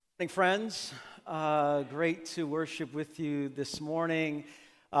Morning, friends. Great to worship with you this morning.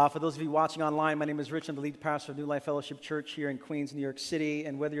 For those of you watching online, my name is Rich. I'm the lead pastor of New Life Fellowship Church here in Queens, New York City.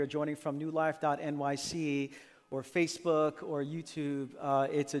 And whether you're joining from newlife.nyc or Facebook or YouTube,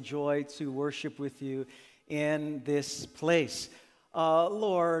 it's a joy to worship with you in this place.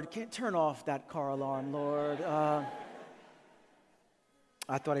 Lord, can't turn off that car alarm, Lord. I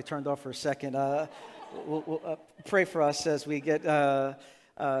thought I turned off for a second. We'll pray for us as we get...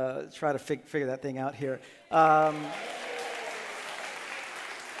 try to figure that thing out here.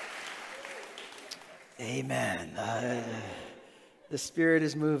 Amen. The Spirit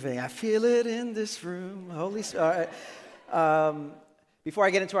is moving. I feel it in this room. Holy Spirit. Before I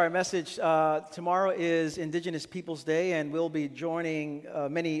get into our message, tomorrow is Indigenous Peoples Day, and we'll be joining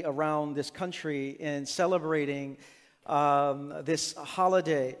many around this country in celebrating this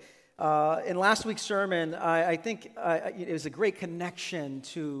holiday. In last week's sermon, I think it was a great connection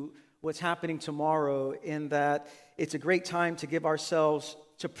to what's happening tomorrow in that it's a great time to give ourselves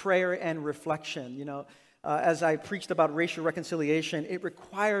to prayer and reflection. You know, as I preached about racial reconciliation, it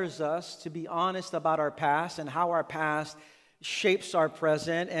requires us to be honest about our past and how our past shapes our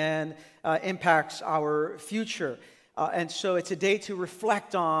present and impacts our future. And so it's a day to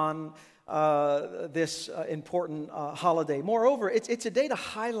reflect on this important holiday. Moreover, it's a day to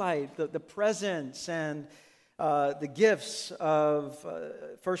highlight the presence and the gifts of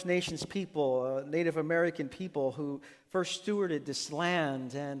First Nations people, Native American people who first stewarded this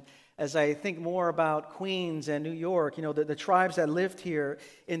land. And as I think more about Queens and New York, you know, the tribes that lived here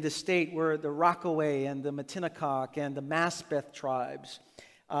in the state were the Rockaway and the Matinacock and the Maspeth tribes.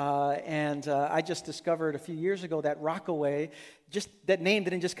 I just discovered a few years ago that Rockaway, just that name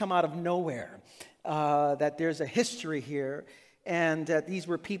didn't just come out of nowhere, that there's a history here, and that these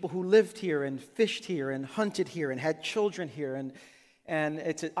were people who lived here and fished here and hunted here and had children here, and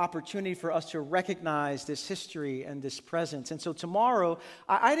it's an opportunity for us to recognize this history and this presence. And so tomorrow,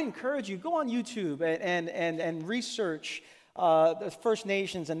 I'd encourage you, go on YouTube and research the First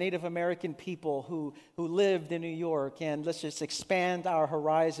Nations and Native American people who lived in New York, and let's just expand our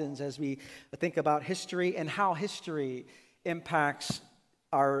horizons as we think about history and how history impacts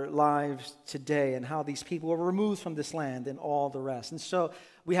our lives today and how these people were removed from this land and all the rest. And so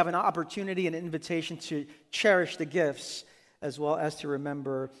we have an opportunity and an invitation to cherish the gifts as well as to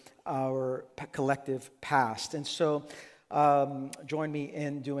remember our collective past. And so join me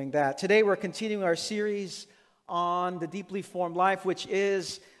in doing that. Today we're continuing our series on the deeply formed life, which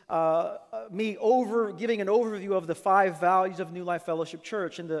is me giving an overview of the 5 values of New Life Fellowship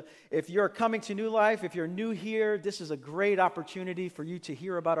Church. And if you're coming to New Life, if you're new here, this is a great opportunity for you to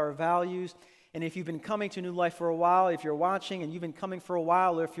hear about our values. And if you've been coming to New Life for a while, if you're watching and you've been coming for a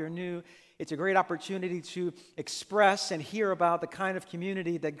while, or if you're new, it's a great opportunity to express and hear about the kind of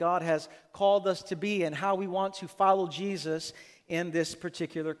community that God has called us to be and how we want to follow Jesus in this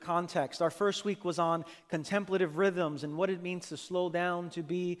particular context. Our first week was on contemplative rhythms and what it means to slow down to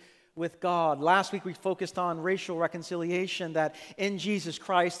be with God. Last week we focused on racial reconciliation, that in Jesus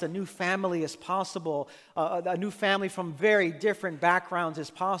Christ a new family is possible, a new family from very different backgrounds is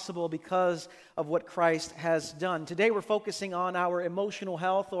possible because of what Christ has done. Today we're focusing on our emotional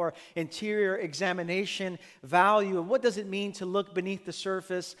health or interior examination value, and what does it mean to look beneath the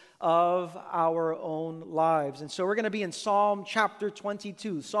surface of our own lives. And so we're going to be in Psalm chapter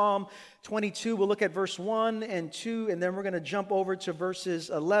 22. Psalm 22, we'll look at verse 1 and 2, and then we're going to jump over to verses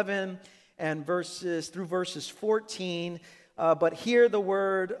 11 and through verses 14. But hear the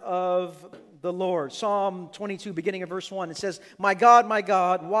word of the Lord. Psalm 22, beginning of verse 1, it says, my God,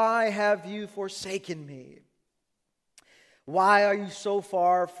 why have you forsaken me? Why are you so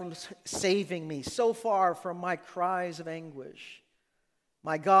far from saving me, so far from my cries of anguish?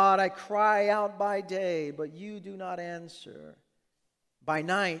 My God, I cry out by day, but you do not answer. By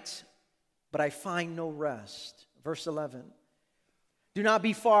night, but I find no rest. Verse 11. Do not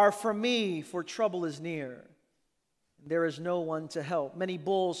be far from me, for trouble is near. There is no one to help. Many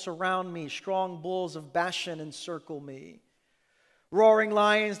bulls surround me. Strong bulls of Bashan encircle me. Roaring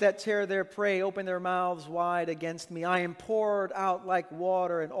lions that tear their prey open their mouths wide against me. I am poured out like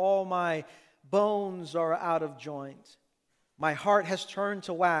water, and all my bones are out of joint. My heart has turned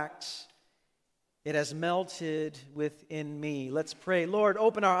to wax. It has melted within me. Let's pray. Lord,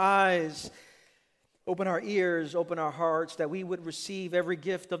 open our eyes, open our ears, open our hearts, that we would receive every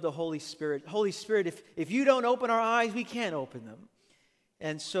gift of the Holy Spirit. Holy Spirit, if you don't open our eyes, we can't open them.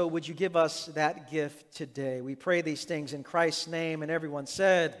 And so would you give us that gift today? We pray these things in Christ's name, and everyone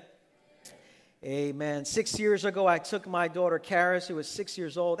said, amen. 6 years ago, I took my daughter, Karis, who was 6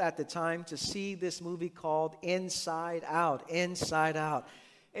 years old at the time, to see this movie called Inside Out. Inside Out.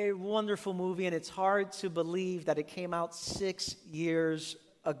 a wonderful movie, and it's hard to believe that it came out 6 years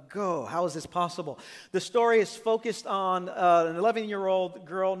ago. How is this possible? The story is focused on an 11-year-old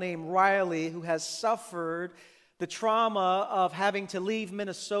girl named Riley who has suffered the trauma of having to leave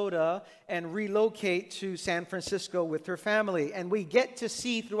Minnesota and relocate to San Francisco with her family. And we get to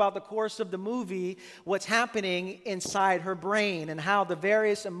see throughout the course of the movie what's happening inside her brain and how the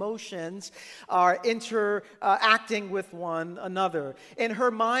various emotions are interacting with one another. In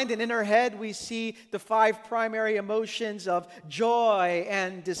her mind and in her head, we see the 5 primary emotions of joy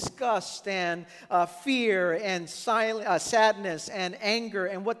and disgust and fear and sadness and anger.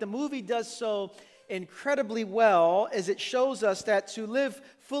 And what the movie does so incredibly well is it shows us that to live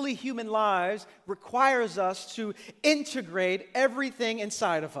fully human lives requires us to integrate everything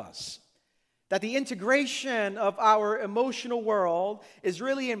inside of us. That the integration of our emotional world is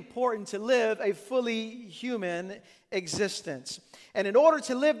really important to live a fully human existence. And in order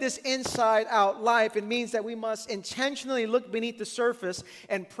to live this inside-out life, it means that we must intentionally look beneath the surface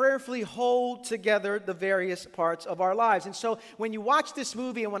and prayerfully hold together the various parts of our lives. And so when you watch this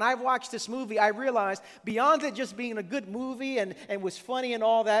movie, and when I've watched this movie, I realized beyond it just being a good movie and was funny and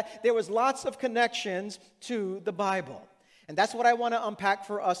all that, there was lots of connections to the Bible. And that's what I want to unpack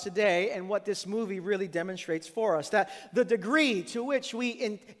for us today and what this movie really demonstrates for us. That the degree to which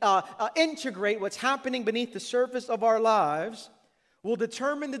we integrate what's happening beneath the surface of our lives will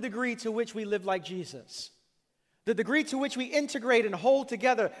determine the degree to which we live like Jesus. The degree to which we integrate and hold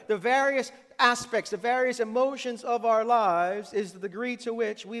together the various aspects, the various emotions of our lives is the degree to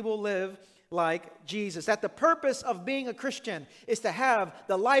which we will live like Jesus. That the purpose of being a Christian is to have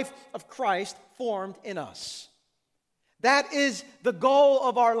the life of Christ formed in us. That is the goal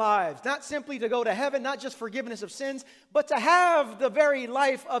of our lives. Not simply to go to heaven, not just forgiveness of sins, but to have the very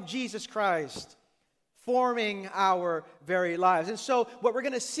life of Jesus Christ forming our very lives. And so what we're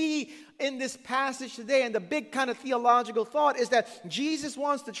going to see in this passage today, and the big kind of theological thought, is that Jesus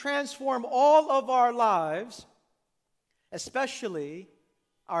wants to transform all of our lives, especially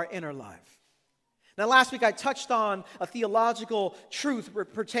our inner life. Now, last week I touched on a theological truth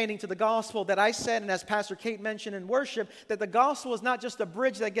pertaining to the gospel that I said, and as Pastor Kate mentioned in worship, that the gospel is not just a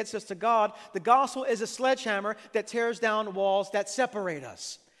bridge that gets us to God. The gospel is a sledgehammer that tears down walls that separate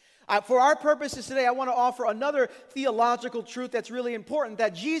us. For our purposes today, I want to offer another theological truth that's really important,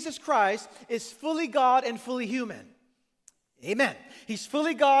 that Jesus Christ is fully God and fully human. Amen. He's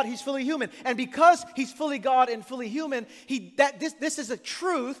fully God, He's fully human. And because He's fully God and fully human, this is a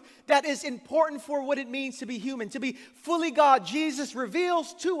truth that is important for what it means to be human. To be fully God, Jesus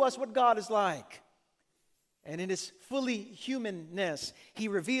reveals to us what God is like. And in His fully humanness, He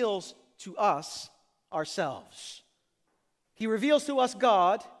reveals to us ourselves. He reveals to us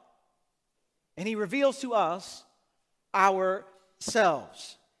God, and He reveals to us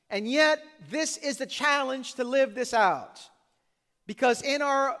ourselves. And yet, this is the challenge to live this out. Because in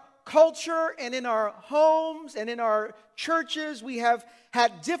our culture and in our homes and in our churches, we have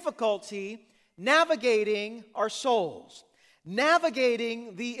had difficulty navigating our souls,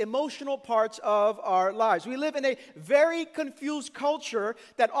 navigating the emotional parts of our lives. We live in a very confused culture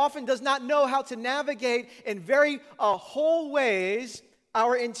that often does not know how to navigate in very whole ways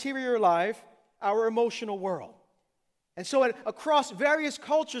our interior life, our emotional world. And so across various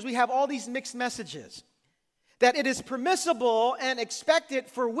cultures, we have all these mixed messages. That it is permissible and expected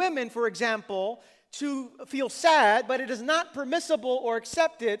for women, for example, to feel sad, but it is not permissible or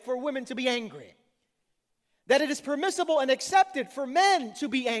accepted for women to be angry. That it is permissible and accepted for men to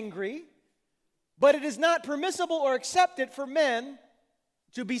be angry, but it is not permissible or accepted for men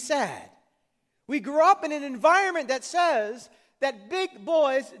to be sad. We grew up in an environment that says that big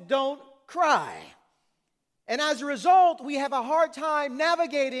boys don't cry. And as a result, we have a hard time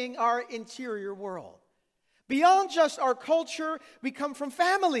navigating our interior world. Beyond just our culture, we come from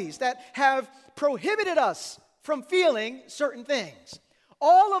families that have prohibited us from feeling certain things.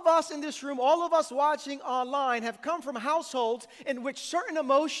 All of us in this room, all of us watching online have come from households in which certain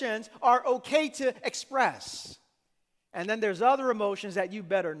emotions are okay to express. And then there's other emotions that you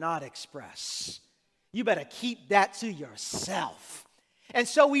better not express. You better keep that to yourself. And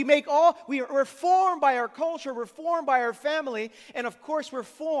so we're formed by our culture, we're formed by our family, and of course we're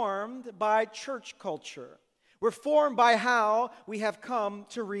formed by church culture. We're formed by how we have come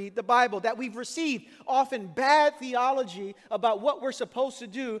to read the Bible, that we've received often bad theology about what we're supposed to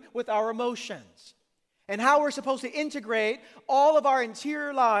do with our emotions and how we're supposed to integrate all of our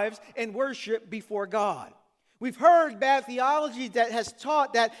interior lives in worship before God. We've heard bad theology that has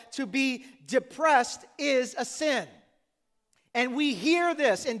taught that to be depressed is a sin. And we hear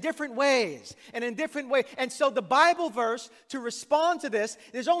this in different ways and in different ways. And so the Bible verse to respond to this,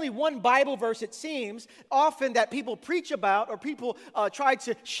 there's only one Bible verse, it seems, often that people preach about or people try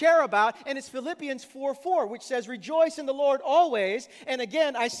to share about, and it's Philippians 4:4, which says, "Rejoice in the Lord always, and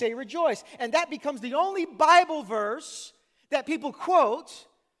again I say rejoice." And that becomes the only Bible verse that people quote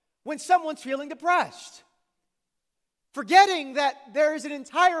when someone's feeling depressed, forgetting that there is an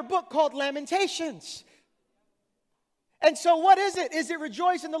entire book called Lamentations. And so what is it? Is it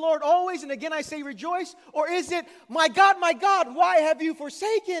rejoice in the Lord always, and again I say rejoice? Or is it, my God, why have you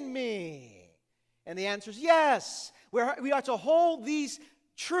forsaken me? And the answer is yes. We are to hold these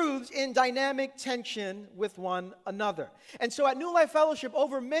truths in dynamic tension with one another. And so at New Life Fellowship,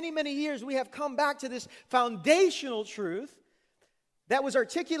 over many, many years, we have come back to this foundational truth that was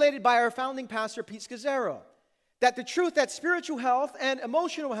articulated by our founding pastor, Pete Scazzaro. That the truth that spiritual health and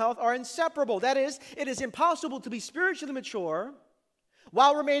emotional health are inseparable. That is, it is impossible to be spiritually mature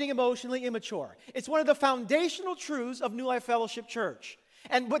while remaining emotionally immature. It's one of the foundational truths of New Life Fellowship Church.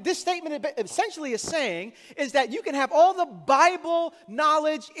 And what this statement essentially is saying is that you can have all the Bible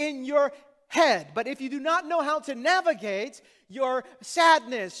knowledge in your head, but if you do not know how to navigate your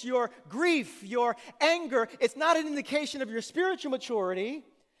sadness, your grief, your anger, it's not an indication of your spiritual maturity,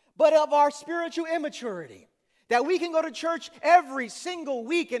 but of our spiritual immaturity. That we can go to church every single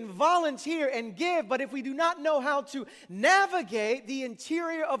week and volunteer and give, but if we do not know how to navigate the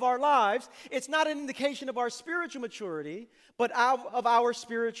interior of our lives, it's not an indication of our spiritual maturity, but of our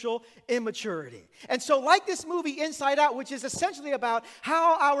spiritual immaturity. And so like this movie Inside Out, which is essentially about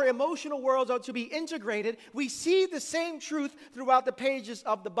how our emotional worlds are to be integrated, we see the same truth throughout the pages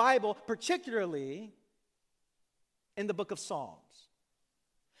of the Bible, particularly in the book of Psalms.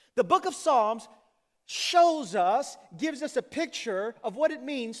 The book of Psalms gives us a picture of what it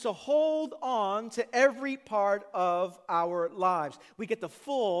means to hold on to every part of our lives. We get the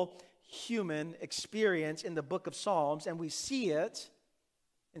full human experience in the book of Psalms, and we see it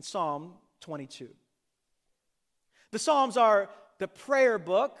in Psalm 22. The Psalms are the prayer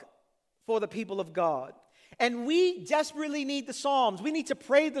book for the people of God. And we desperately need the Psalms. We need to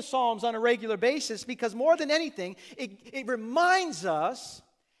pray the Psalms on a regular basis because more than anything, it reminds us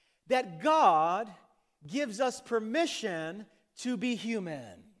that God gives us permission to be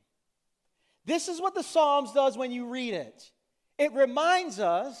human. This is what the Psalms does when you read it. It reminds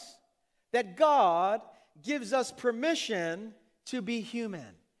us that God gives us permission to be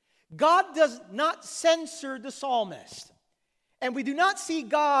human. God does not censor the psalmist. And we do not see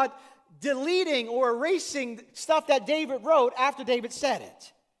God deleting or erasing stuff that David wrote after David said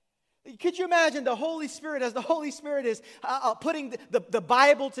it. Could you imagine the Holy Spirit, as the Holy Spirit is putting the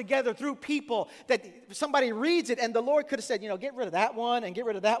Bible together through people, that somebody reads it and the Lord could have said, get rid of that one and get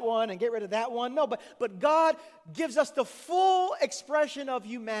rid of that one and get rid of that one. No, but God gives us the full expression of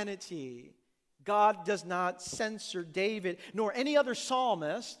humanity. God does not censor David nor any other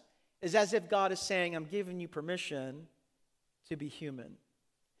psalmist. It's as if God is saying, I'm giving you permission to be human.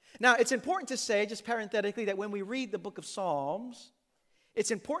 Now, it's important to say, just parenthetically, that when we read the book of Psalms, it's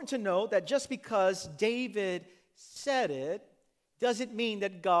important to note that just because David said it doesn't mean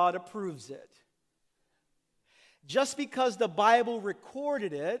that God approves it. Just because the Bible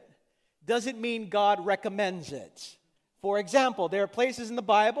recorded it doesn't mean God recommends it. For example, there are places in the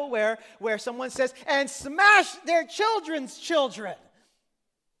Bible where someone says, and smash their children's children.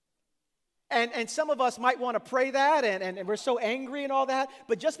 And some of us might want to pray that, and we're so angry and all that.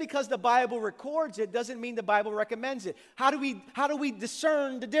 But just because the Bible records it doesn't mean the Bible recommends it. How do we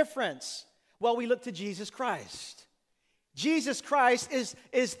discern the difference? Well, we look to Jesus Christ. Jesus Christ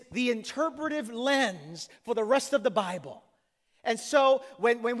is the interpretive lens for the rest of the Bible. And so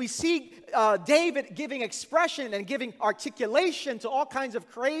when we see David giving expression and giving articulation to all kinds of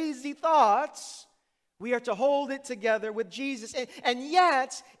crazy thoughts, we are to hold it together with Jesus. And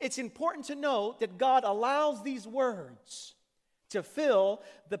yet, it's important to note that God allows these words to fill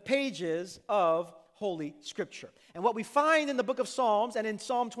the pages of Holy Scripture. And what we find in the book of Psalms, and in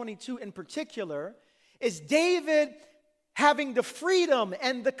Psalm 22 in particular, is David having the freedom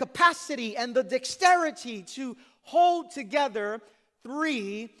and the capacity and the dexterity to hold together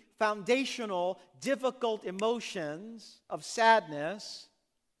three foundational, difficult emotions of sadness,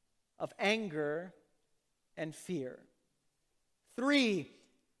 of anger, and fear. Three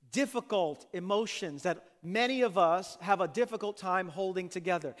difficult emotions that many of us have a difficult time holding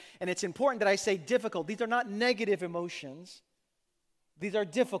together. And it's important that I say difficult. These are not negative emotions. These are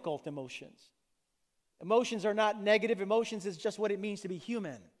difficult emotions. Emotions are not negative. Emotions is just what it means to be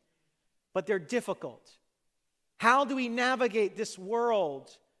human. But they're difficult. How do we navigate this world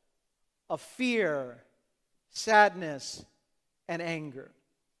of fear, sadness, and anger.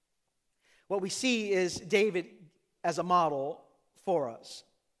 What we see is David as a model for us.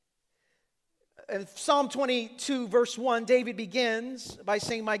 In Psalm 22, verse 1, David begins by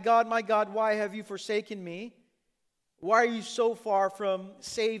saying, my God, why have you forsaken me? Why are you so far from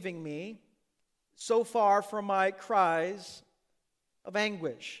saving me? So far from my cries of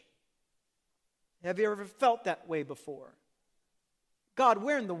anguish. Have you ever felt that way before? God,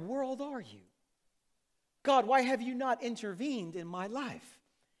 where in the world are you? God, why have you not intervened in my life?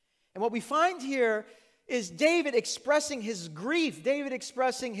 And what we find here is David expressing his grief, David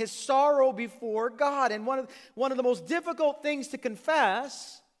expressing his sorrow before God. And one of the most difficult things to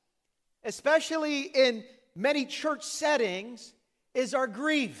confess, especially in many church settings, is our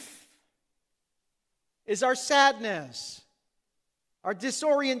grief, is our sadness, our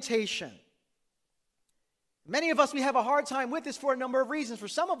disorientation. Many of us, we have a hard time with this for a number of reasons. For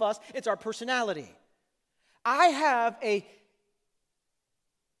some of us, it's our personality. I have a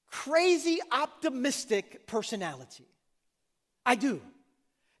crazy optimistic personality. I do.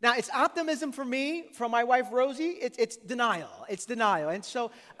 Now, it's optimism for me, from my wife Rosie, it's denial. It's denial. And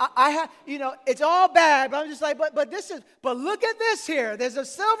so I have, it's all bad, but I'm just like, but look at this here. There's a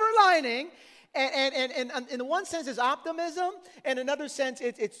silver lining. And in one sense, it's optimism. And in another sense,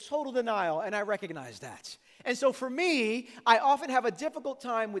 it's total denial. And I recognize that. And so for me, I often have a difficult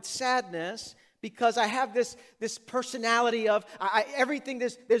time with sadness because I have this personality of everything.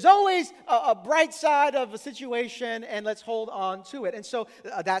 There's always a bright side of a situation, and let's hold on to it. And so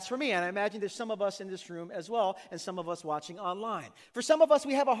that's for me. And I imagine there's some of us in this room as well, and some of us watching online. For some of us,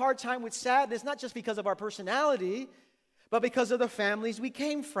 we have a hard time with sadness, not just because of our personality, but because of the families we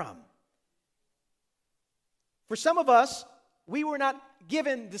came from. For some of us, we were not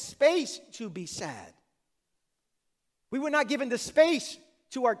given the space to be sad. We were not given the space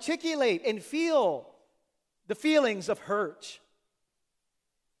to articulate and feel the feelings of hurt.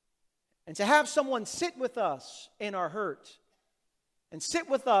 And to have someone sit with us in our hurt and sit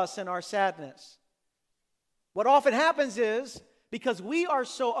with us in our sadness. What often happens is, because we are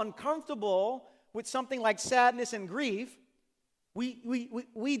so uncomfortable with something like sadness and grief,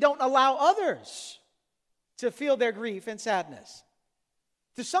 we don't allow others to feel their grief and sadness.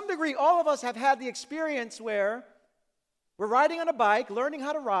 To some degree, all of us have had the experience where we're riding on a bike, learning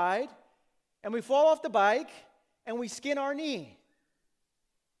how to ride, and we fall off the bike, and we skin our knee.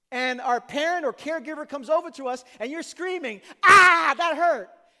 And our parent or caregiver comes over to us, and you're screaming, "Ah, that hurt!"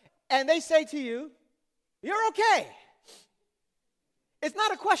 And they say to you, "You're okay." It's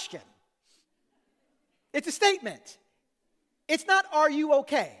not a question. It's a statement. It's not, "Are you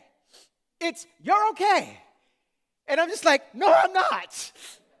okay?" It's, "You're okay." And I'm just like, "No, I'm not."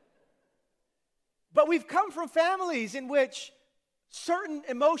 But we've come from families in which certain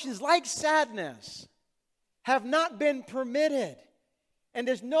emotions like sadness have not been permitted. And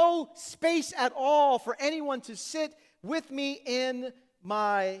there's no space at all for anyone to sit with me in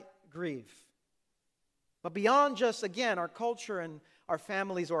my grief. But beyond just, again, our culture and our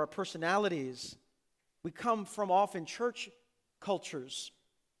families or our personalities, we come from often church cultures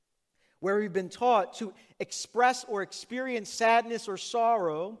where we've been taught to express or experience sadness or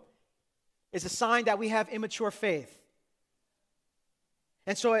sorrow is a sign that we have immature faith.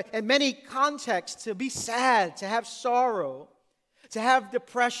 And so in many contexts, to be sad, to have sorrow, to have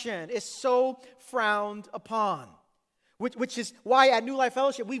depression is so frowned upon. Which is why at New Life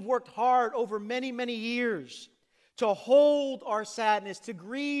Fellowship, we've worked hard over many, many years to hold our sadness, to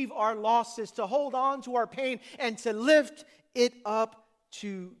grieve our losses, to hold on to our pain, and to lift it up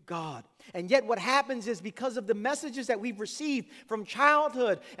to God. And yet what happens is, because of the messages that we've received from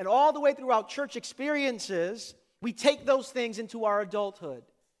childhood and all the way throughout church experiences, we take those things into our adulthood.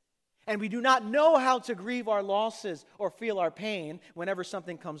 And we do not know how to grieve our losses or feel our pain whenever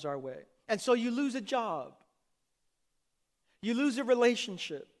something comes our way. And so you lose a job. You lose a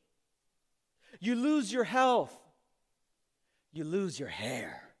relationship. You lose your health. You lose your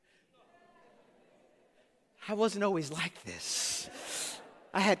hair. I wasn't always like this.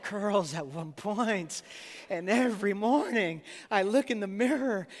 I had curls at one point, and every morning I look in the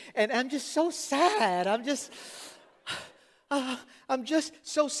mirror and I'm just so sad. I'm just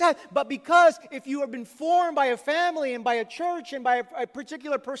so sad. But because if you have been formed by a family and by a church and by a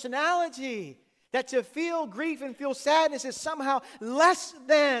particular personality, that to feel grief and feel sadness is somehow less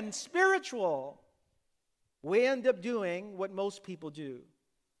than spiritual, we end up doing what most people do.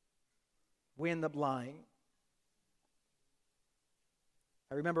 We end up lying.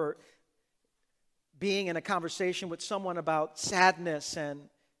 I remember being in a conversation with someone about sadness and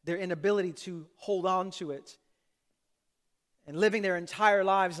their inability to hold on to it, and living their entire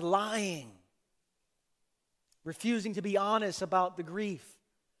lives lying refusing to be honest about the grief,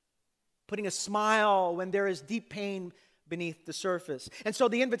 putting a smile when there is deep pain beneath the surface. And so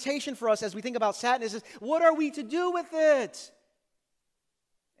the invitation for us as we think about sadness is, what are we to do with it?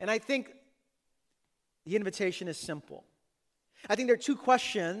 And I think the invitation is simple. I think there are two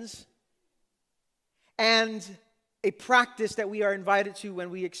questions and a practice that we are invited to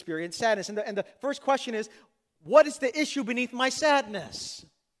when we experience sadness. And the first question is, what is the issue beneath my sadness?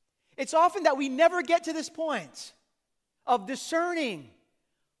 It's often that we never get to this point of discerning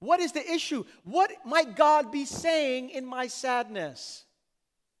what is the issue. What might God be saying in my sadness?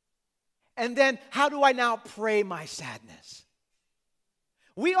 And then, how do I now pray my sadness?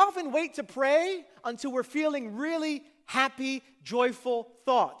 We often wait to pray until we're feeling really happy, joyful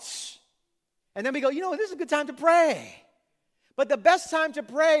thoughts. And then we go, this is a good time to pray. But the best time to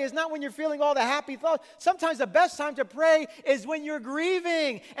pray is not when you're feeling all the happy thoughts. Sometimes the best time to pray is when you're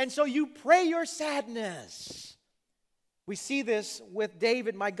grieving. And so you pray your sadness. We see this with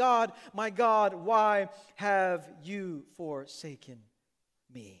David. My God, why have you forsaken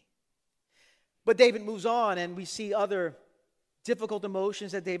me? But David moves on, and we see other difficult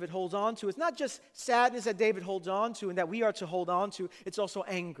emotions that David holds on to. It's not just sadness that David holds on to and that we are to hold on to. It's also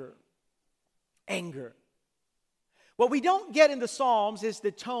anger. Anger. What we don't get in the Psalms is the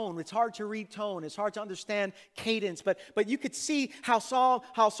tone. It's hard to read tone. It's hard to understand cadence. But you could see how Psalm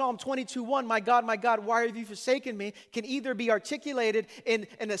 22:1, my God, why have you forsaken me, can either be articulated in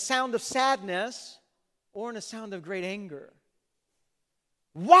a sound of sadness or in a sound of great anger.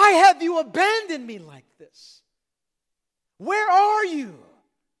 Why have you abandoned me like this? Where are you?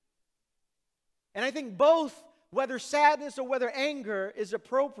 And I think both, whether sadness or whether anger, is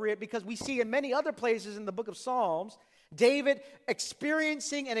appropriate because we see in many other places in the book of Psalms, David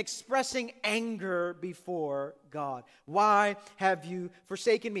experiencing and expressing anger before God. Why have you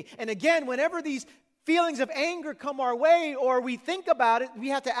forsaken me? And again, whenever these feelings of anger come our way or we think about it, we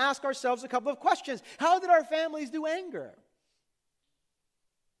have to ask ourselves a couple of questions. How did our families do anger?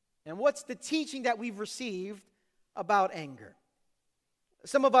 And what's the teaching that we've received about anger?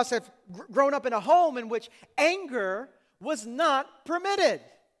 Some of us have grown up in a home in which anger was not permitted.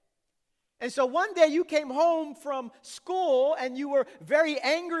 And so one day you came home from school and you were very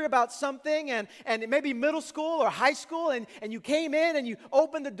angry about something, and it may be middle school or high school, and you came in and you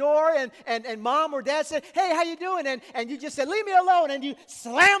opened the door and mom or dad said, hey, how you doing? And you just said, leave me alone, and you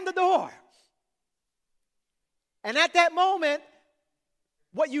slammed the door. And at that moment,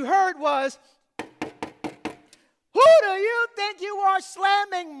 what you heard was, who do you think you are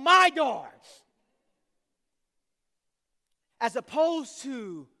slamming my door? As opposed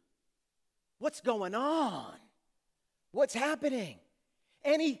to, what's going on? What's happening?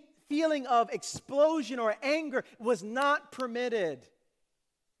 Any feeling of explosion or anger was not permitted.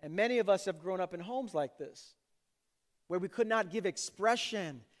 And many of us have grown up in homes like this, where we could not give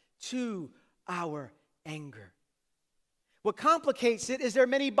expression to our anger. What complicates it is there are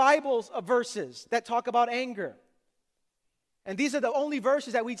many Bible verses that talk about anger. And these are the only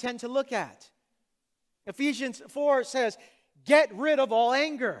verses that we tend to look at. Ephesians 4 says, get rid of all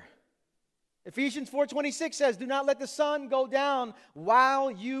anger. Ephesians 4:26 says, do not let the sun go down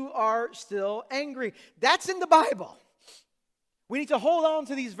while you are still angry. That's in the Bible. We need to hold on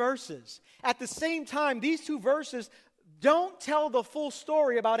to these verses. At the same time, these two verses don't tell the full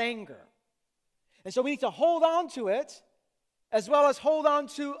story about anger. And so we need to hold on to it, as well as hold on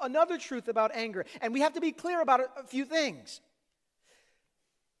to another truth about anger. And we have to be clear about a few things.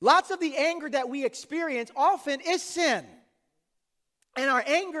 Lots of the anger that we experience often is sin. And our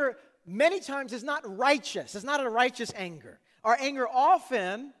anger many times is not righteous. It's not a righteous anger. Our anger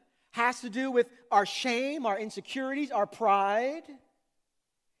often has to do with our shame, our insecurities, our pride.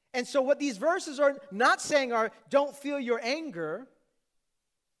 And so what these verses are not saying are, don't feel your anger,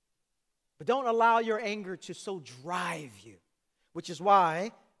 but don't allow your anger to so drive you. Which is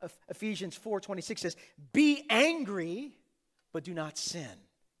why Ephesians 4:26 says, be angry, but do not sin.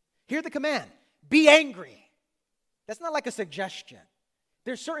 Hear the command, be angry. That's not like a suggestion.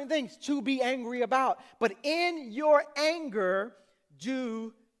 There's certain things to be angry about, but in your anger,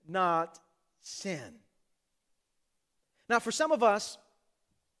 do not sin. Now, for some of us,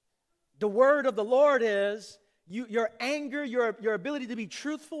 the word of the Lord is your anger, your ability to be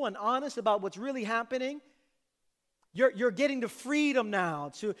truthful and honest about what's really happening. You're getting the freedom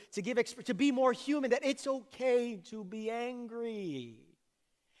now to be more human, that it's okay to be angry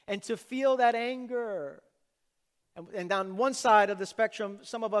and to feel that anger. And on one side of the spectrum,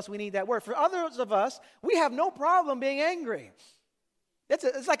 some of us, we need that word. For others of us, we have no problem being angry.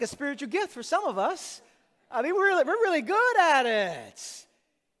 It's like a spiritual gift for some of us. I mean, we're really good at it.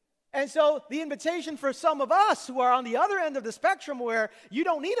 And so the invitation for some of us who are on the other end of the spectrum where you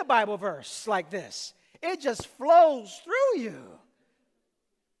don't need a Bible verse like this, it just flows through you.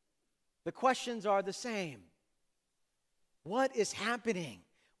 The questions are the same. What is happening?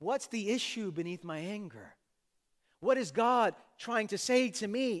 What's the issue beneath my anger? What is God trying to say to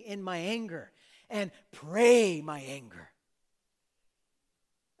me in my anger? And pray my anger.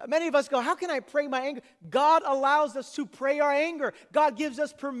 Many of us go, how can I pray my anger? God allows us to pray our anger. God gives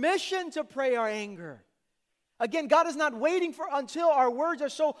us permission to pray our anger. Again, God is not waiting for until our words are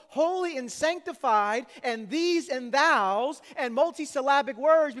so holy and sanctified and these and thous and multisyllabic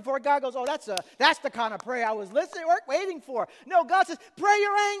words before God goes, oh, that's the kind of prayer I was waiting for. No, God says, pray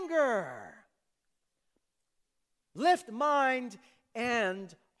your anger. Lift mind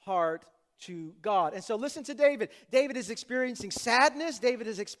and heart to God. And so listen to David. David is experiencing sadness. David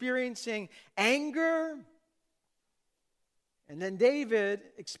is experiencing anger. And then David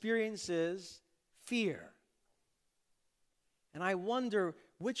experiences fear. And I wonder,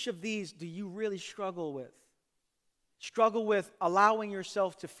 which of these do you really struggle with? Struggle with allowing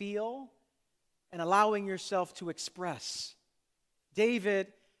yourself to feel and allowing yourself to express.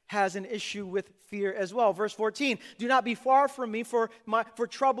 David has an issue with fear as well. Verse 14, do not be far from me, for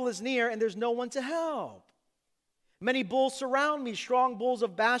trouble is near, and there's no one to help. Many bulls surround me, strong bulls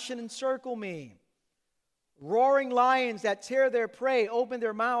of Bashan encircle me. Roaring lions that tear their prey open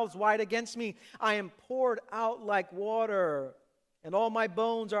their mouths wide against me. I am poured out like water, and all my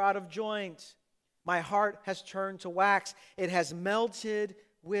bones are out of joint. My heart has turned to wax. It has melted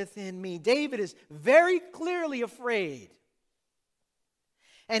within me. David is very clearly afraid.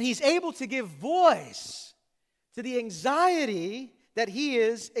 And he's able to give voice to the anxiety that he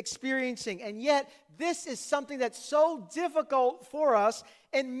is experiencing. And yet, this is something that's so difficult for us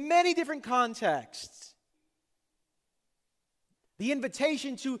in many different contexts. The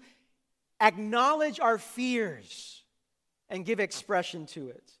invitation to acknowledge our fears and give expression to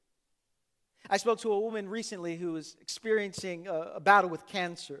it. I spoke to a woman recently who was experiencing a battle with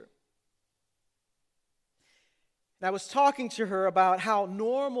cancer. And I was talking to her about how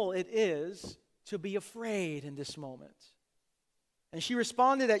normal it is to be afraid in this moment. And she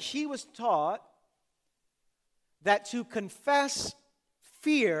responded that she was taught that to confess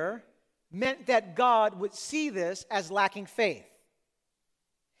fear meant that God would see this as lacking faith.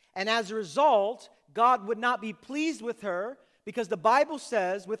 And as a result, God would not be pleased with her because the Bible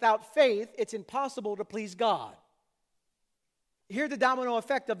says without faith, it's impossible to please God. Here's the domino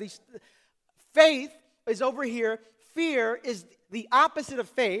effect of these. Faith is over here. Fear is the opposite of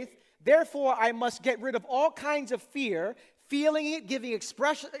faith. Therefore, I must get rid of all kinds of fear, feeling it, giving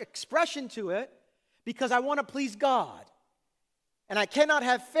expression to it, because I want to please God. And I cannot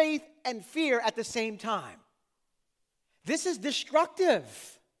have faith and fear at the same time. This is destructive.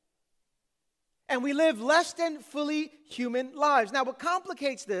 And we live less than fully human lives. Now, what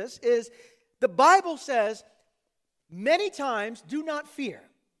complicates this is the Bible says many times, do not fear.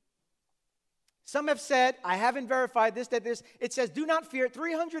 Some have said, I haven't verified this, it says do not fear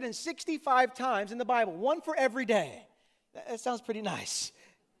 365 times in the Bible, one for every day. That sounds pretty nice.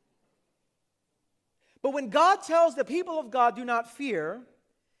 But when God tells the people of God do not fear,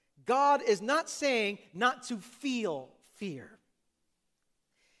 God is not saying not to feel fear.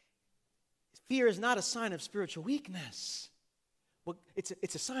 Fear is not a sign of spiritual weakness.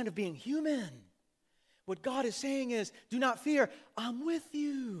 It's a sign of being human. What God is saying is, do not fear, I'm with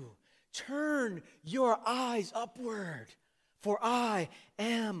you. Turn your eyes upward, for I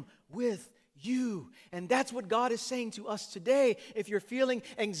am with you. And that's what God is saying to us today. If you're feeling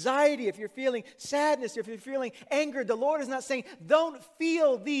anxiety, if you're feeling sadness, if you're feeling anger, the Lord is not saying, don't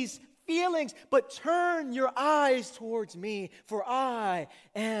feel these feelings, but turn your eyes towards me, for I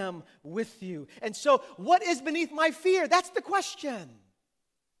am with you. And so, what is beneath my fear? That's the question.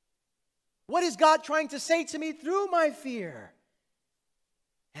 What is God trying to say to me through my fear?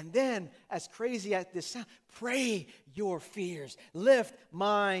 And then, as crazy as this sounds, pray your fears. Lift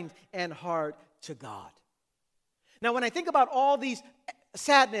mind and heart to God. Now, when I think about all these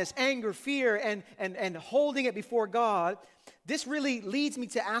sadness, anger, fear, and holding it before God, this really leads me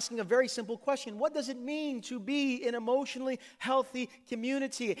to asking a very simple question. What does it mean to be an emotionally healthy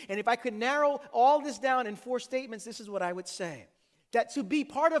community? And if I could narrow all this down in 4 statements, this is what I would say. That to be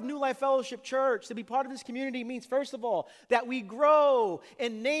part of New Life Fellowship Church, to be part of this community means, first of all, that we grow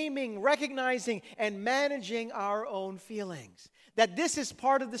in naming, recognizing, and managing our own feelings. That this is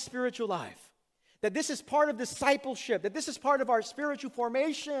part of the spiritual life. That this is part of discipleship. That this is part of our spiritual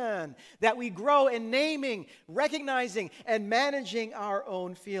formation. That we grow in naming, recognizing, and managing our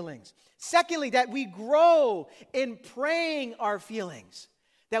own feelings. Secondly, that we grow in praying our feelings.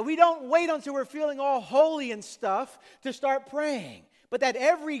 That we don't wait until we're feeling all holy and stuff to start praying. But that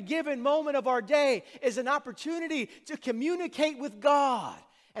every given moment of our day is an opportunity to communicate with God.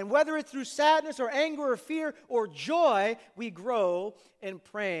 And whether it's through sadness or anger or fear or joy, we grow in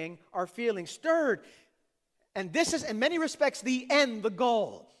praying our feelings stirred. And this is, in many respects, the end, the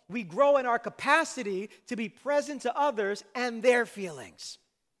goal. We grow in our capacity to be present to others and their feelings.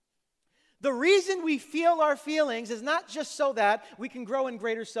 The reason we feel our feelings is not just so that we can grow in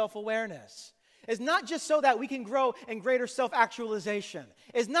greater self-awareness. It's not just so that we can grow in greater self-actualization.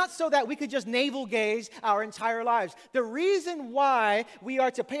 It's not so that we could just navel gaze our entire lives. The reason why we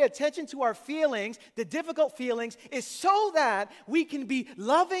are to pay attention to our feelings, the difficult feelings, is so that we can be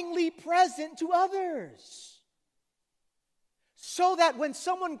lovingly present to others. So that when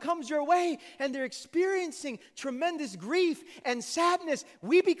someone comes your way and they're experiencing tremendous grief and sadness,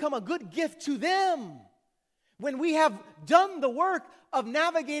 we become a good gift to them. When we have done the work of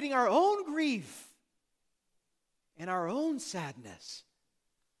navigating our own grief and our own sadness.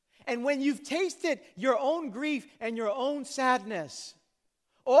 And when you've tasted your own grief and your own sadness,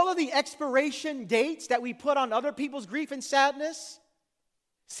 all of the expiration dates that we put on other people's grief and sadness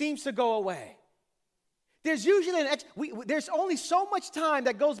seems to go away. There's usually there's only so much time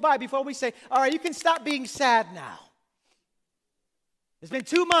that goes by before we say, all right, you can stop being sad now. It's been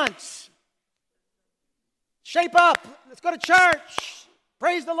 2 months. Shape up. Let's go to church.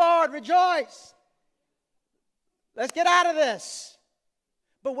 Praise the Lord. Rejoice. Let's get out of this.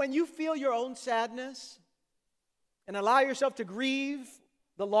 But when you feel your own sadness and allow yourself to grieve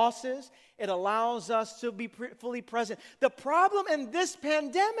the losses, it allows us to be fully present. The problem in this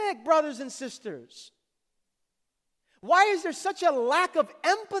pandemic, brothers and sisters, why is there such a lack of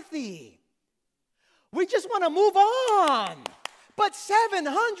empathy? We just want to move on. But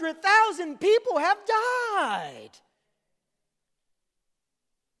 700,000 people have died.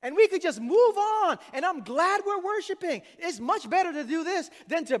 And we could just move on. And I'm glad we're worshiping. It's much better to do this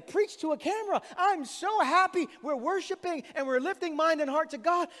than to preach to a camera. I'm so happy we're worshiping and we're lifting mind and heart to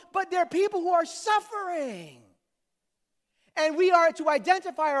God. But there are people who are suffering. And we are to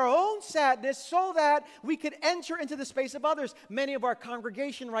identify our own sadness so that we could enter into the space of others. Many of our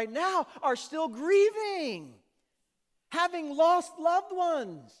congregation right now are still grieving, having lost loved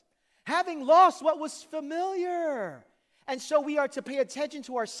ones, having lost what was familiar. And so we are to pay attention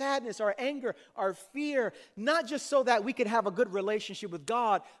to our sadness, our anger, our fear, not just so that we could have a good relationship with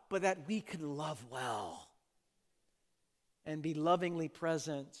God, but that we could love well and be lovingly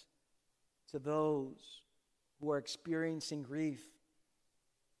present to those who are experiencing grief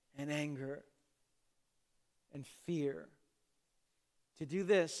and anger and fear. To do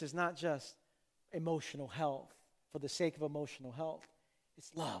this is not just emotional health for the sake of emotional health.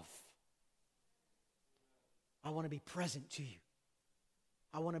 It's love. I want to be present to you.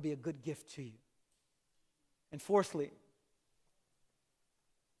 I want to be a good gift to you. And fourthly,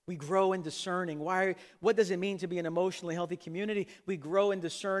 we grow in discerning. What does it mean to be an emotionally healthy community? We grow in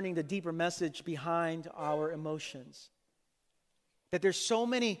discerning the deeper message behind our emotions. That there's so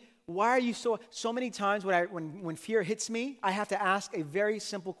many, why are you so many times when fear hits me, I have to ask a very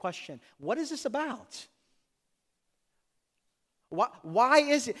simple question. What is this about? Why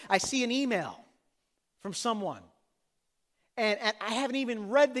is it? I see an email from someone, and I haven't even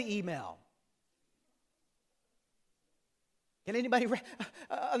read the email. Can anybody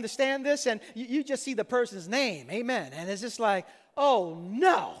understand this? And you just see the person's name, amen. And it's just like, oh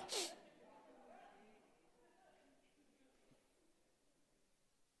no.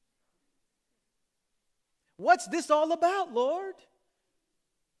 What's this all about, Lord?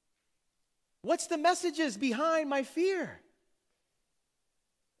 What's the messages behind my fear?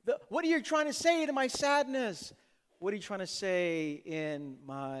 What are you trying to say to my sadness? What are you trying to say in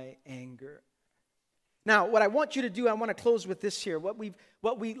my anger? Now, what I want you to do, I want to close with this here. What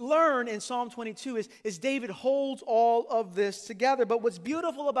we learn in Psalm 22 is David holds all of this together. But what's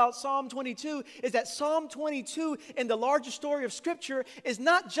beautiful about Psalm 22 is that Psalm 22 in the larger story of Scripture is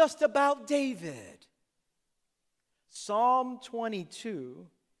not just about David. Psalm 22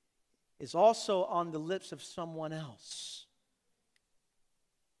 is also on the lips of someone else.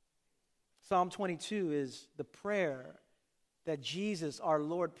 Psalm 22 is the prayer that Jesus, our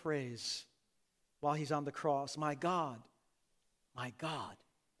Lord, prays while he's on the cross. My God,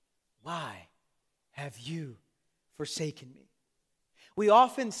 why have you forsaken me? We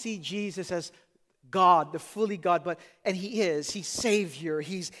often see Jesus as God, the fully God, and he is. He's Savior,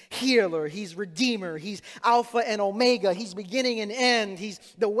 he's healer, he's Redeemer, he's Alpha and Omega, he's beginning and end, he's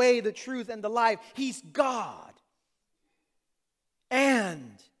the way, the truth, and the life. He's God.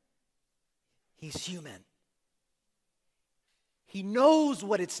 And he's human. He knows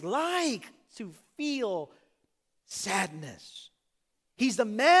what it's like to feel sadness. He's the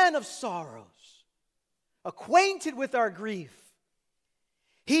man of sorrows, acquainted with our grief.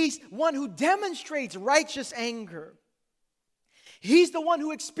 He's one who demonstrates righteous anger. He's the one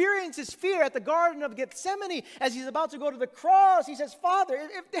who experiences fear at the Garden of Gethsemane as he's about to go to the cross. He says, Father,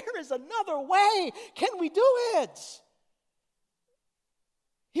 if there is another way, can we do it?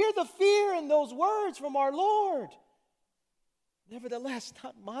 Hear the fear in those words from our Lord. Nevertheless,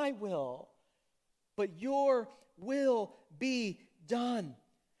 not my will, but your will be done.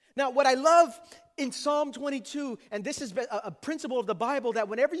 Now, what I love in Psalm 22, and this is a principle of the Bible, that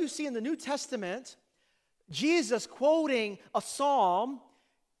whenever you see in the New Testament Jesus quoting a psalm,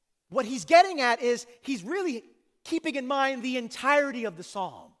 what he's getting at is he's really keeping in mind the entirety of the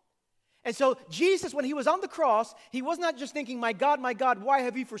psalm. And so Jesus, when he was on the cross, he was not just thinking, my God, why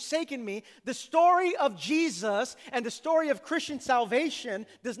have you forsaken me? The story of Jesus and the story of Christian salvation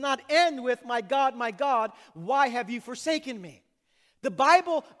does not end with, my God, why have you forsaken me? The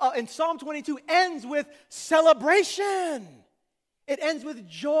Bible in Psalm 22 ends with celebration. It ends with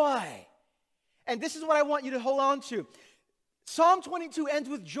joy. And this is what I want you to hold on to. Psalm 22 ends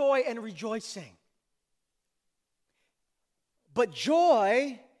with joy and rejoicing. But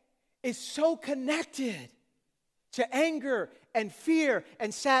joy is so connected to anger and fear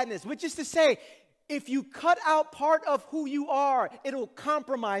and sadness, which is to say, if you cut out part of who you are, it'll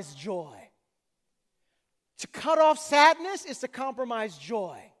compromise joy. To cut off sadness is to compromise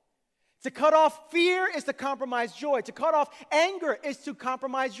joy. To cut off fear is to compromise joy. To cut off anger is to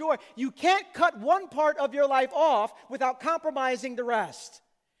compromise joy. You can't cut one part of your life off without compromising the rest.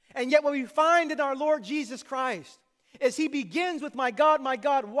 And yet what we find in our Lord Jesus Christ is he begins with, my God,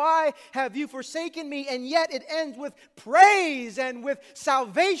 why have you forsaken me? And yet it ends with praise and with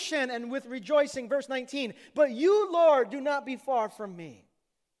salvation and with rejoicing. Verse 19, but you, Lord, do not be far from me.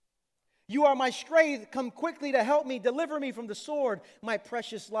 You are my strength. Come quickly to help me. Deliver me from the sword, my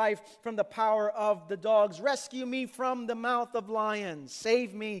precious life from the power of the dogs. Rescue me from the mouth of lions.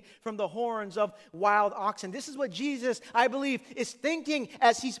 Save me from the horns of wild oxen. This is what Jesus, I believe, is thinking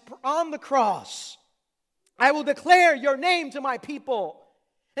as he's on the cross. I will declare your name to my people.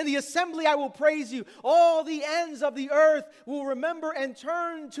 In the assembly I will praise you. All the ends of the earth will remember and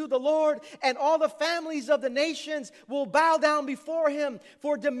turn to the Lord, and all the families of the nations will bow down before him.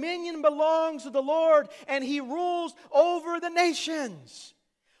 For dominion belongs to the Lord, and he rules over the nations.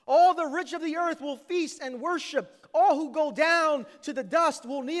 All the rich of the earth will feast and worship. All who go down to the dust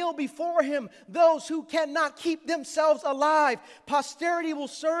will kneel before him. Those who cannot keep themselves alive, posterity will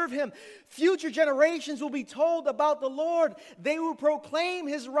serve him. Future generations will be told about the Lord. They will proclaim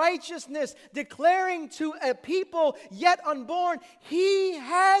his righteousness, declaring to a people yet unborn, he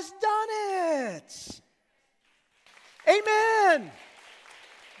has done it. Amen.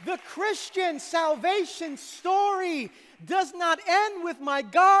 The Christian salvation story does not end with, my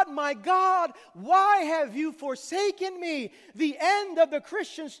God, why have you forsaken me? The end of the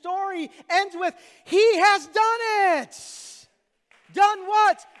Christian story ends with, he has done it. Done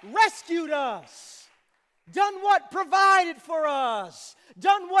what? Rescued us. Done what? Provided for us.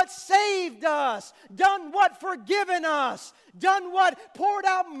 Done what? Saved us. Done what? Forgiven us. Done what? Poured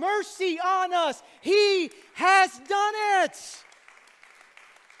out mercy on us. He has done it.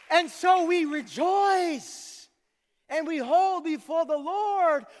 And so we rejoice. And we hold before the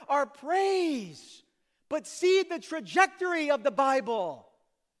Lord our praise. But see the trajectory of the Bible.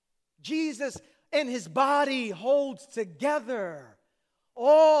 Jesus in his body holds together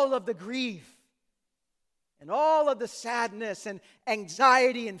all of the grief and all of the sadness and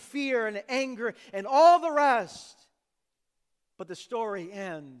anxiety and fear and anger and all the rest. But the story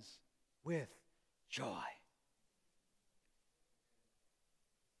ends with joy.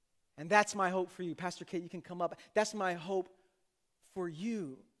 And that's my hope for you. Pastor Kate, you can come up. That's my hope for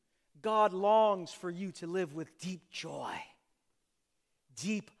you. God longs for you to live with deep joy.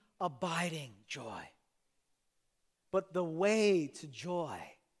 Deep, abiding joy. But the way to joy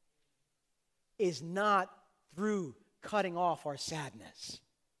is not through cutting off our sadness.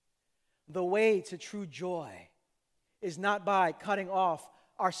 The way to true joy is not by cutting off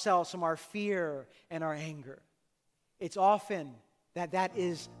ourselves from our fear and our anger. It's often that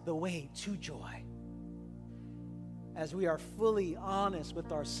is the way to joy. As we are fully honest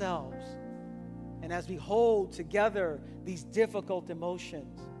with ourselves, and as we hold together these difficult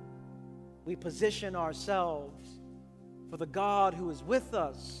emotions, we position ourselves for the God who is with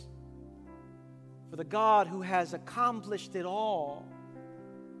us, for the God who has accomplished it all,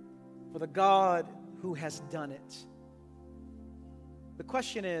 for the God who has done it. The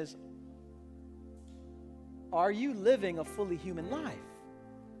question is, are you living a fully human life?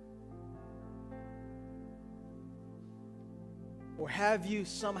 Or have you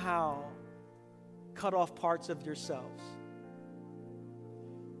somehow cut off parts of yourselves?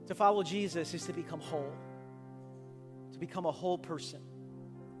 To follow Jesus is to become whole, to become a whole person.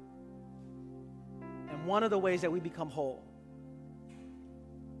 And one of the ways that we become whole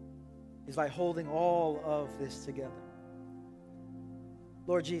is by holding all of this together.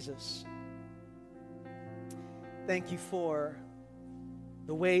 Lord Jesus, thank you for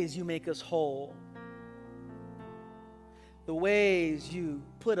the ways you make us whole, the ways you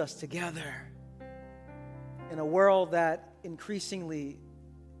put us together in a world that increasingly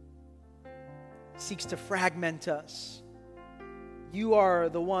seeks to fragment us. You are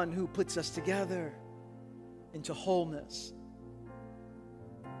the one who puts us together into wholeness.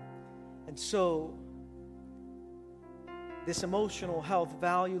 And so, this emotional health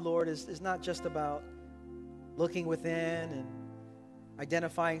value, Lord, is not just about looking within and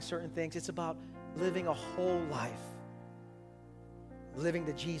identifying certain things. It's about living a whole life, living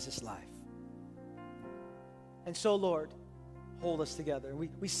the Jesus life. And so, Lord, hold us together.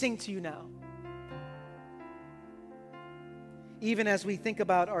 We sing to you now. Even as we think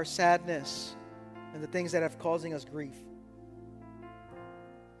about our sadness and the things that have causing us grief.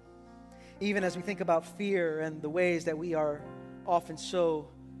 Even as we think about fear and the ways that we are often so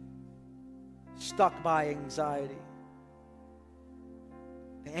stuck by anxiety.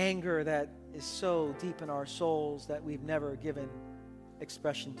 The anger that is so deep in our souls that we've never given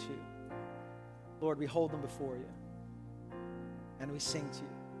expression to. Lord, we hold them before you and we sing to you.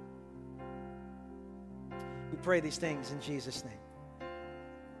 We pray these things in Jesus' name.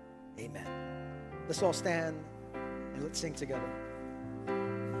 Amen. Let's all stand and let's sing together.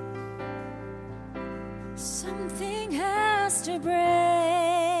 Something has to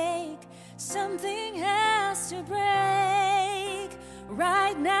break. Something has to break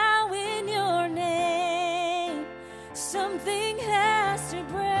right now in your name. Something has to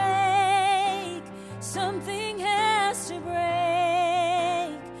break. Something has to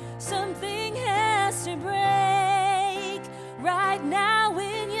break. Something has to break right now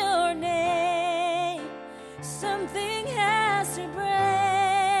in your name. Something has to break.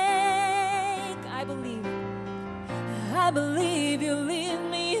 I believe you'll lead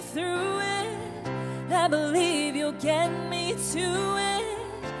me through it. I believe you'll get me to it.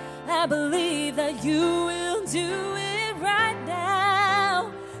 I believe that you will do it right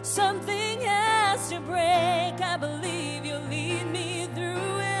now. Something has to break. I believe you'll lead me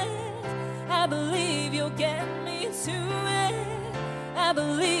through it. I believe you'll get me to it. I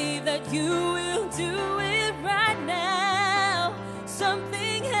believe that you will do it right now.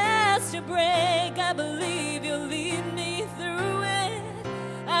 Something has to break. I believe you'll lead me through it.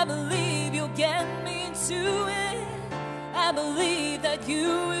 I believe you'll get me to it. I believe that you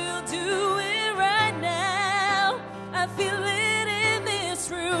will do it right now. I feel it in this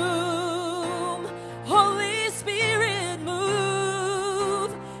room. Holy Spirit,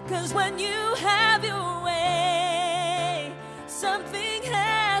 move. 'Cause when you have your way, something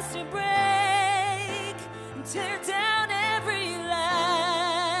has to break. Tear down every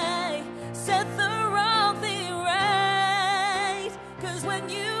lie. Set the wrong thing right. 'Cause when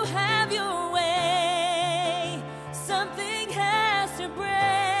you have your way, something has to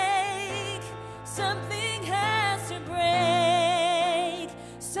break. Something has to break.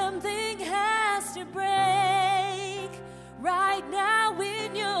 Something has to break right now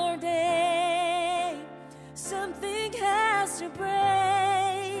in your day. Something has to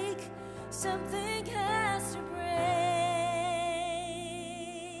break. Something has to break.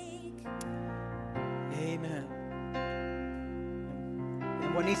 Amen.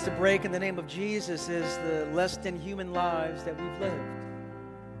 And what needs to break in the name of Jesus is the less than human lives that we've lived.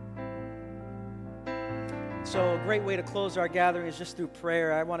 So a great way to close our gathering is just through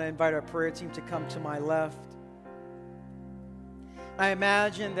prayer. I want to invite our prayer team to come to my left. I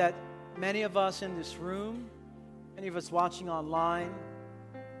imagine that many of us in this room, many of us watching online,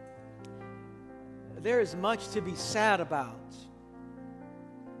 there is much to be sad about,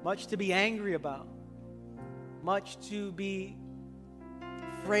 much to be angry about, much to be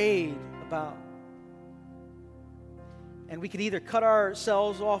afraid about. And we can either cut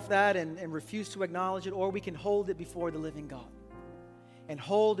ourselves off that and refuse to acknowledge it, or we can hold it before the living God and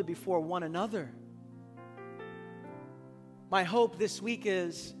hold it before one another. My hope this week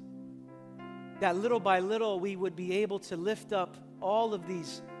is that little by little we would be able to lift up all of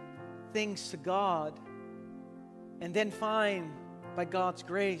these things to God and then find, by God's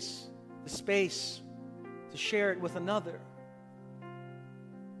grace, the space to share it with another.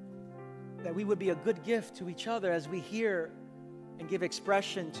 that we would be a good gift to each other as we hear and give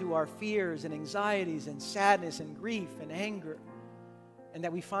expression to our fears and anxieties and sadness and grief and anger, and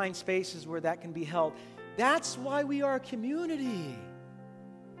that we find spaces where that can be held. That's why we are a community.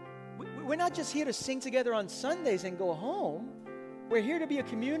 We're not just here to sing together on Sundays and go home. We're here to be a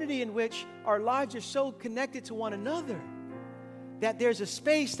community in which our lives are so connected to one another that there's a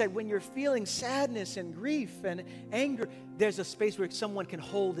space that when you're feeling sadness and grief and anger, there's a space where someone can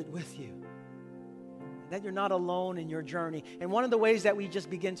hold it with you. That you're not alone in your journey. And one of the ways that we just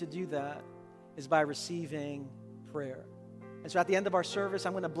begin to do that is by receiving prayer. And so at the end of our service,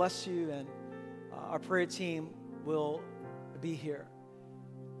 I'm going to bless you, and our prayer team will be here.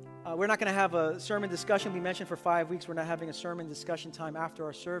 We're not going to have a sermon discussion. We mentioned for 5 weeks we're not having a sermon discussion time after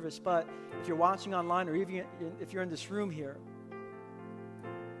our service. But if you're watching online or even if you're in this room here,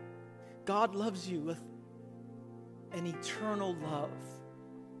 God loves you with an eternal love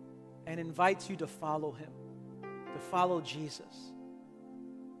and invites you to follow Him, to follow Jesus,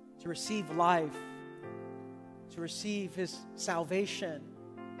 to receive life, to receive His salvation,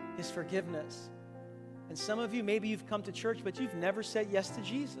 His forgiveness. And some of you, maybe you've come to church, but you've never said yes to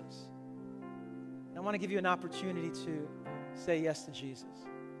Jesus. And I want to give you an opportunity to say yes to Jesus.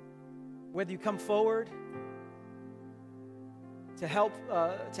 Whether you come forward to help,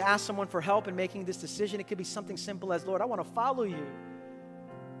 to ask someone for help in making this decision, it could be something simple as, Lord, I want to follow you,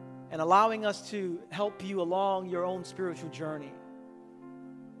 and allowing us to help you along your own spiritual journey.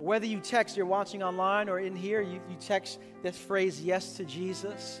 Whether you text, you're watching online or in here, you text this phrase, yes to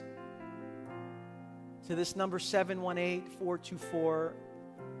Jesus, to this number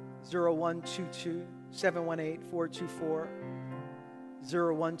 718-424-0122,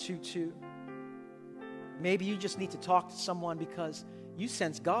 718-424-0122. Maybe you just need to talk to someone because you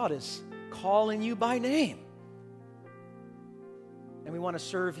sense God is calling you by name. And we want to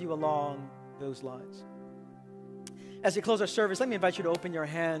serve you along those lines. As we close our service, let me invite you to open your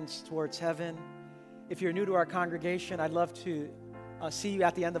hands towards heaven. If you're new to our congregation, I'd love to see you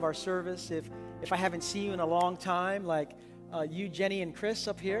at the end of our service. If I haven't seen you in a long time, like you, Jenny, and Chris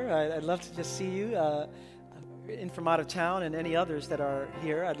up here, I'd love to just see you. In from out of town, and any others that are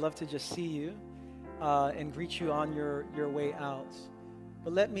here, I'd love to just see you and greet you on your way out.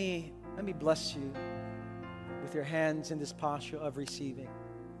 But let me bless you with your hands in this posture of receiving.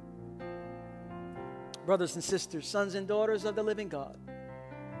 Brothers and sisters, sons and daughters of the living God,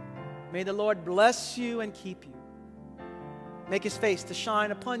 may the Lord bless you and keep you. Make His face to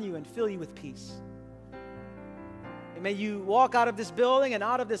shine upon you and fill you with peace. And may you walk out of this building and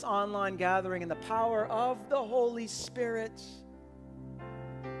out of this online gathering in the power of the Holy Spirit,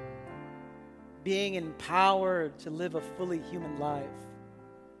 being empowered to live a fully human life,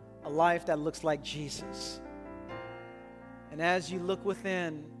 a life that looks like Jesus. And as you look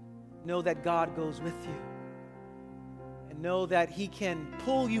within, know that God goes with you. And know that He can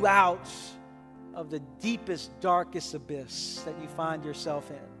pull you out of the deepest, darkest abyss that you find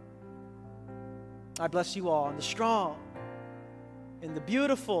yourself in. I bless you all in the strong, in the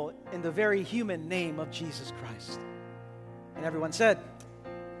beautiful, in the very human name of Jesus Christ. And everyone said,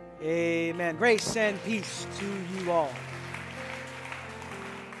 amen. Grace and peace to you all.